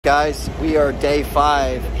guys, we are day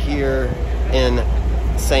 5 here in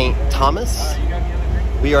St. Thomas.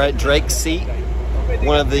 We are at Drake's Seat,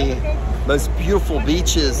 one of the most beautiful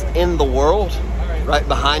beaches in the world, right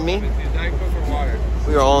behind me.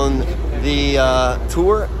 We are on the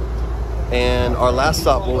tour, and our last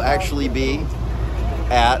stop will actually be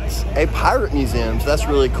at a pirate museum, so that's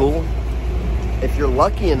really cool. If you're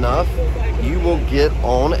lucky enough, you will get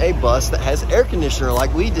on a bus that has air conditioner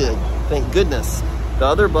like we did, thank goodness. The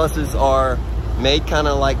other buses are made kind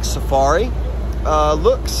of like safari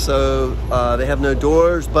looks, so they have no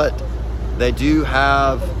doors, but they do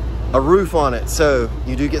have a roof on it, so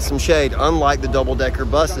you do get some shade, unlike the double-decker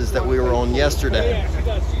buses that we were on yesterday.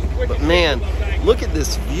 But man, look at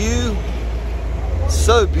this view,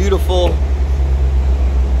 so beautiful.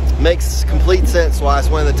 Makes complete sense why it's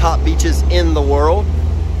one of the top beaches in the world,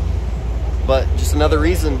 but just another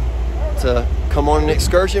reason to come on an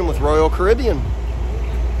excursion with Royal Caribbean.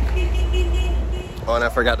 Oh, and I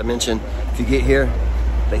forgot to mention, if you get here,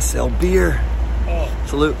 they sell beer.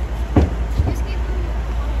 Salute.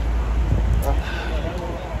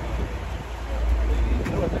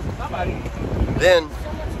 Then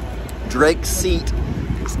Drake's Seat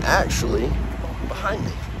is actually behind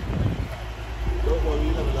me.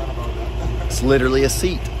 It's literally a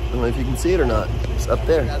seat. I don't know if you can see it or not. It's up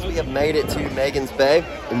there. Guys, we have made it to Magens Bay,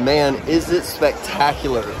 and man, is it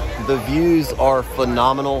spectacular. The views are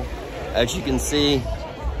phenomenal, as you can see.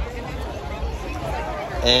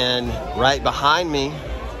 And right behind me,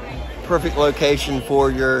 perfect location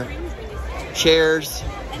for your chairs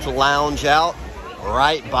to lounge out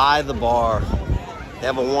right by the bar. They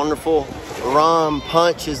have a wonderful rum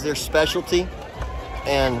punch is their specialty,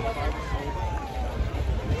 and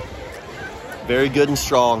very good and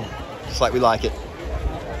strong, just like we like it.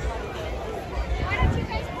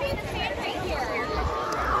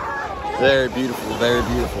 Very beautiful, very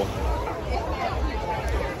beautiful.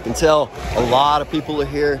 You can tell a lot of people are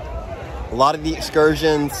here. A lot of the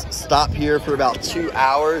excursions stop here for about 2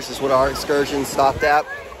 hours is what our excursion stopped at.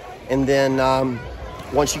 And then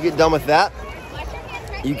once you get done with that,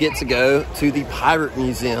 you get to go to the Pirate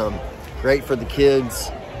Museum. Great for the kids.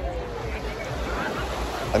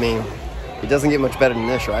 I mean, it doesn't get much better than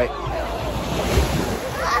this, right?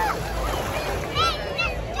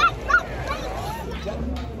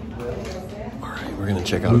 All right, we're gonna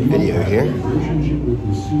check out a video here.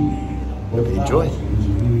 Enjoy.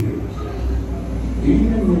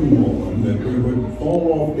 Even we warned that we would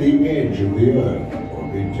fall off the edge of the earth or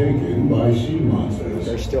be taken by sea monsters.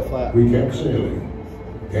 They're still flat. We kept sailing,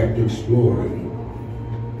 kept exploring.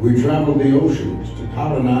 We traveled the oceans to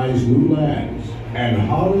colonize new lands and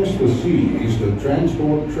harness the seas to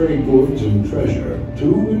transport trade goods and treasure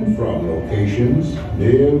to and from locations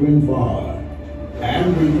near and far.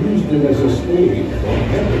 And we used it as a stage for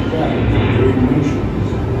epic battles between nations.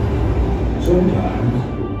 Sometimes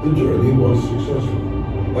the journey was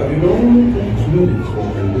successful, but it only takes minutes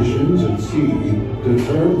for conditions at sea to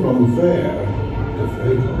turn from fair to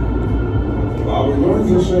fatal. While we learn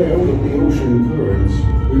to sail with the ocean currents,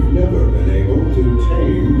 we've never been able to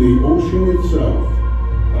tame the ocean itself.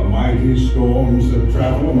 The mighty storms that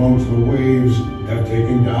travel amongst the waves have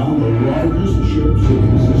taken down the largest ships in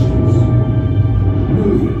existence.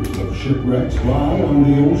 Millions of shipwrecks lie on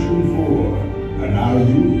the ocean floor, and now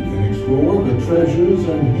you can explore the treasures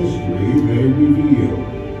and history they reveal.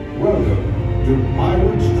 Welcome to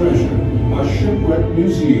Pirate's Treasure, a shipwreck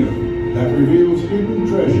museum that reveals hidden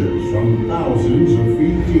treasures from thousands of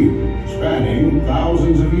feet deep, spanning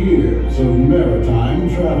thousands of years of maritime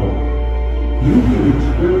travel. You can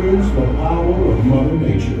experience the power of Mother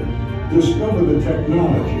Nature, discover the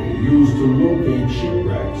technology used to locate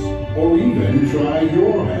shipwrecks, or even try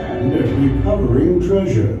your hand at recovering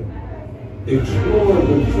treasure. Explore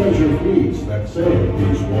the treasure fleets that sail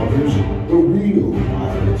these waters, the real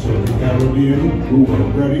pirates of the Caribbean who are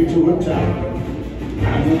ready to attack them.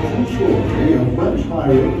 And the true story of French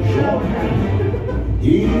pirate Jean Hammond.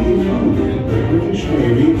 He eluded the British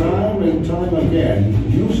Navy time and time again,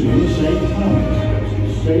 using St. Thomas as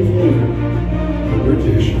his safe haven. The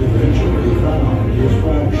British eventually found his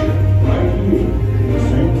flagship right here in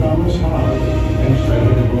St. Thomas Harbor and set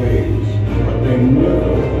it ablaze, but they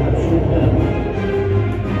never captured Hammond.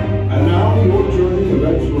 And now your journey of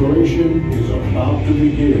exploration is about to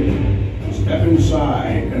begin. Step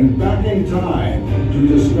inside and back in time to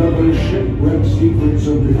discover shipwreck secrets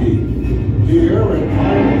of the deep. Here at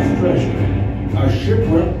Pirate's Treasure, a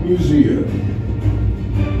shipwreck museum.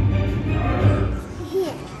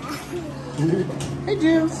 Hey,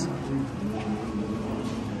 Juice.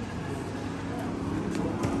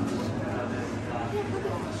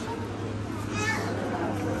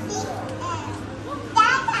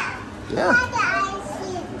 Yeah.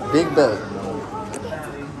 Big boat.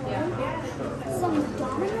 Some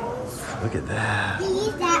dominoes. Look at that. They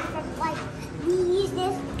use that for we use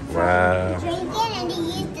this for drinking, and they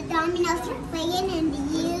use the dominoes for playing, and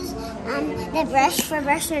they use the brush for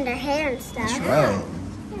brushing their hair and stuff. That's right.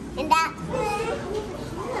 And that.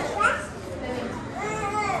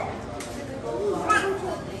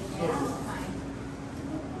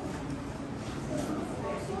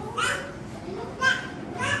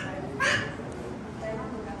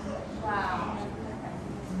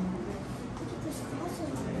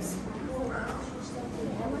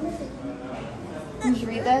 Did you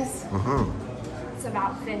read this? Mm-hmm. It's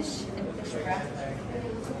about fish and fish breath.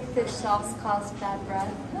 Fish sauce caused bad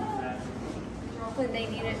breath. But they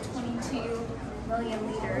needed 22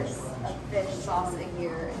 million liters of fish sauce a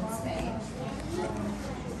year in Spain.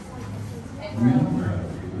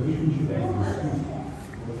 And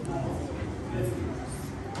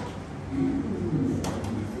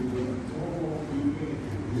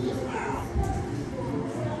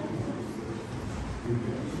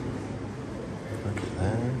Look at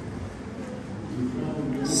that.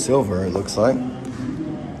 Silver, it looks like.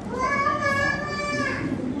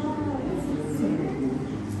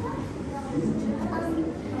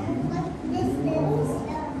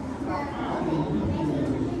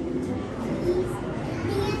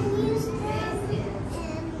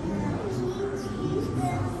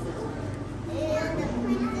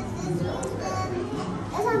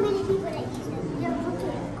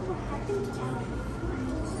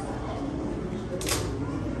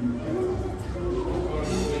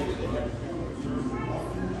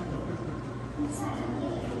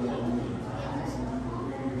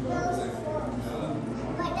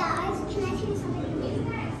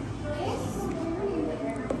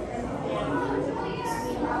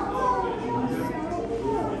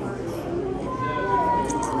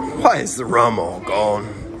 Why is the rum all gone?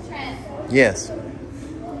 Yes.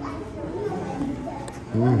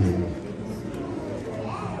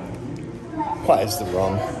 Why is the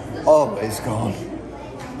rum always gone?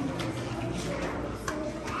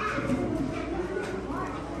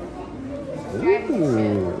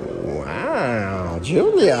 Ooh, wow,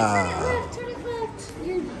 Julia. turn it left.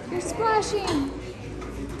 You're splashing.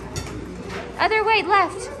 Other way,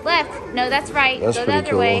 left. No, that's right. That's Go the pretty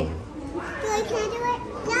other cool. way. Can I do it?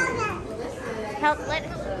 No. Let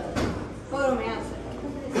help.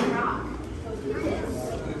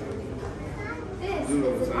 This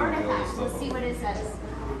is an artifact. Let's see what it says.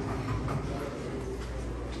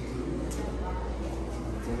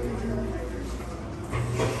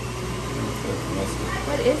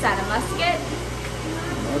 What is that? A musket?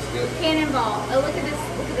 Cannonball. Oh, look at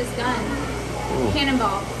this gun. Ooh.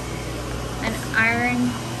 Cannonball. An iron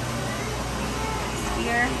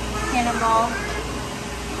spear. Cannonball.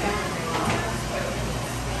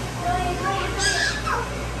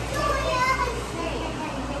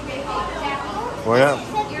 Why not?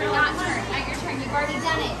 You're not turned. Not your turn. You've already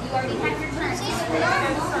done it. You already had your turn.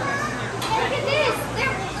 Look at this.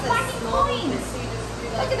 They're finding coins.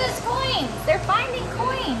 Look at those coins. They're finding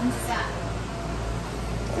coins.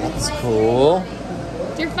 That's cool.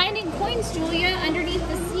 They're finding coins, Julia, underneath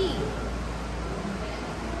the sea.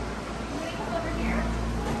 Over here.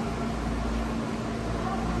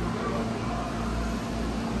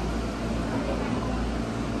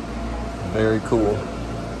 Very cool.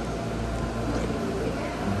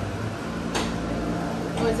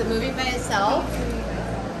 Was it moving by itself?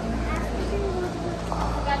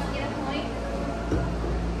 Got to get a point.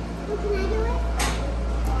 Can I do it?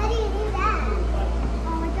 How do you do that?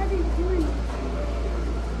 Oh, it doesn't do anything.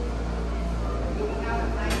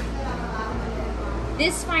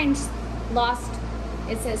 This finds lost.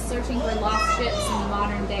 It says searching for lost ships in the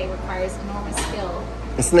modern day requires enormous skill.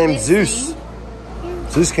 It's named This Zeus. thing-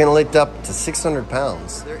 Zeus can lift up to 600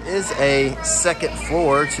 pounds. There is a second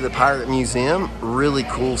floor to the Pirate Museum. Really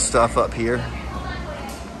cool stuff up here.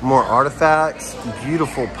 More artifacts,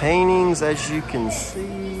 beautiful paintings, as you can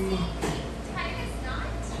see.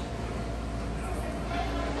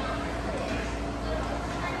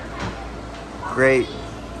 Great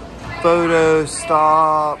photo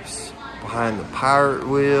stops behind the pirate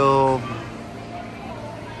wheel.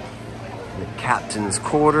 The captain's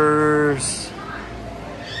quarters.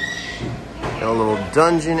 Got a little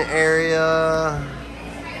dungeon area.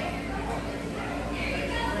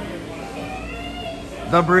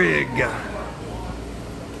 The brig.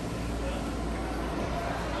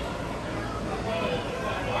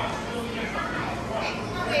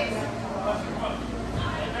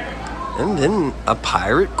 And then a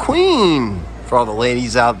pirate queen for all the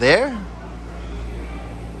ladies out there.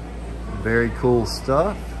 Very cool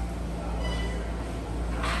stuff.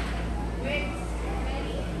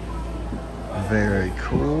 Very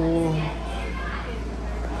cool.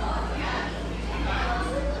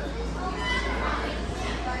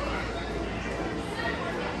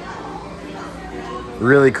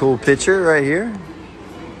 Really cool picture right here.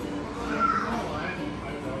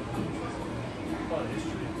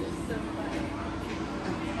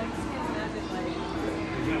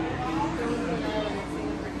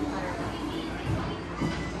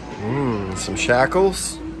 Some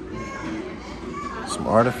shackles. Some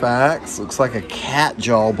artifacts. Looks like a cat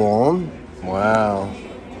jawbone. Wow.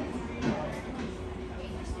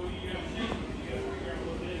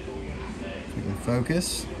 If we can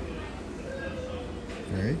focus.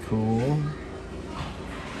 Very cool.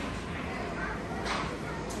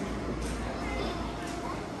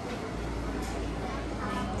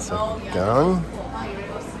 It's a gun.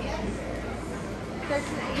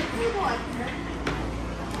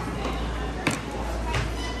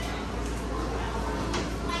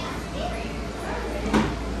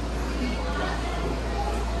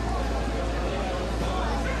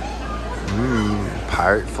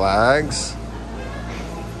 Pirate flags.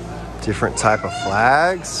 Different type of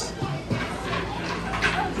flags.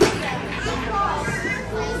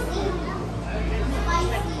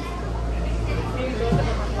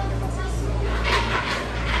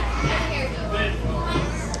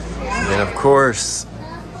 And then of course,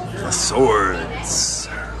 the swords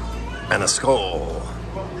and a skull.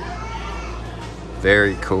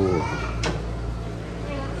 Very cool.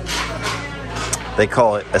 They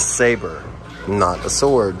call it a saber, not a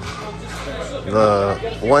sword. The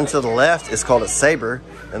one to the left is called a saber,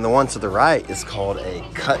 and the one to the right is called a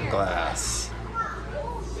cut glass.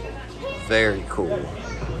 Very cool.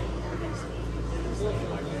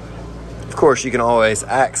 Of course, you can always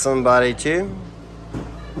ask somebody too.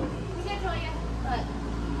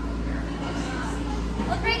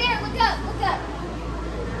 Look right there, look up, look up.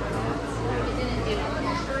 It didn't do it.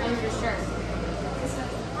 I'm for sure.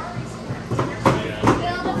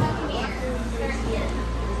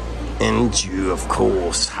 And you, of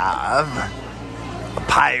course, have a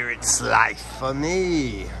pirate's life for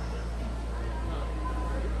me.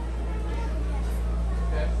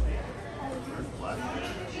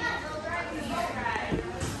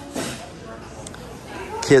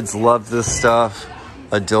 Kids love this stuff.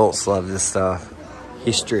 Adults love this stuff.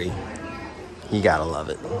 History. You gotta love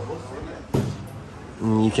it.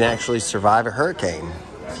 And you can actually survive a hurricane.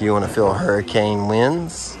 If you want to feel hurricane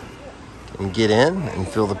winds and get in and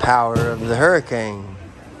feel the power of the hurricane.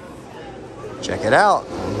 Check it out.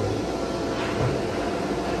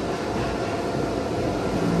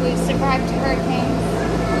 We've survived hurricanes.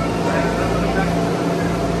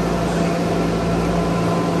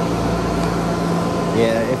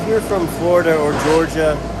 Yeah, if you're from Florida or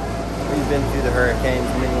Georgia, we've been through the hurricanes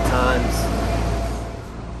many times.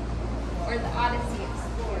 Or the Odyssey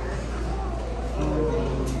Explorer.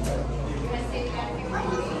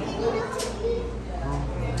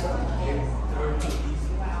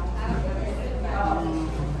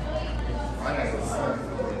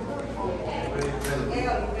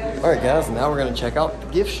 All right, guys, now we're gonna check out the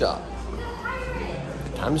gift shop.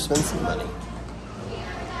 Time to spend some money.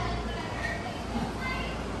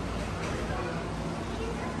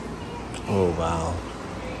 Oh, wow.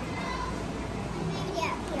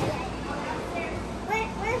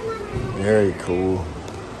 Very cool.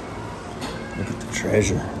 Look at the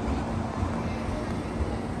treasure.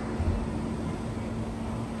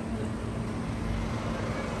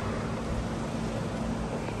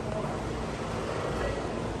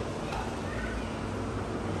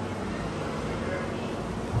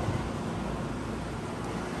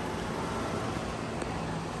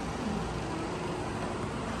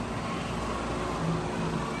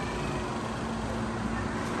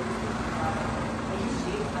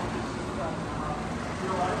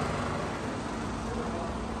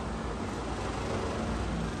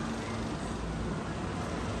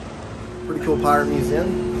 Pretty cool pirate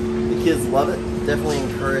museum. The kids love it. Definitely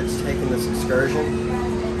encourage taking this excursion.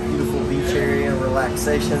 Beautiful beach area,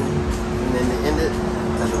 relaxation, and then to end it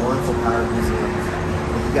at a wonderful pirate museum.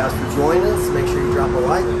 Thank you guys for joining us. Make sure you drop a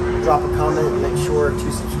like, drop a comment, and make sure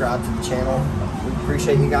to subscribe to the channel. We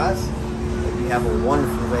appreciate you guys. Hope you have a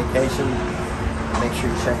wonderful vacation. Make sure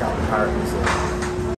you check out the pirate museum.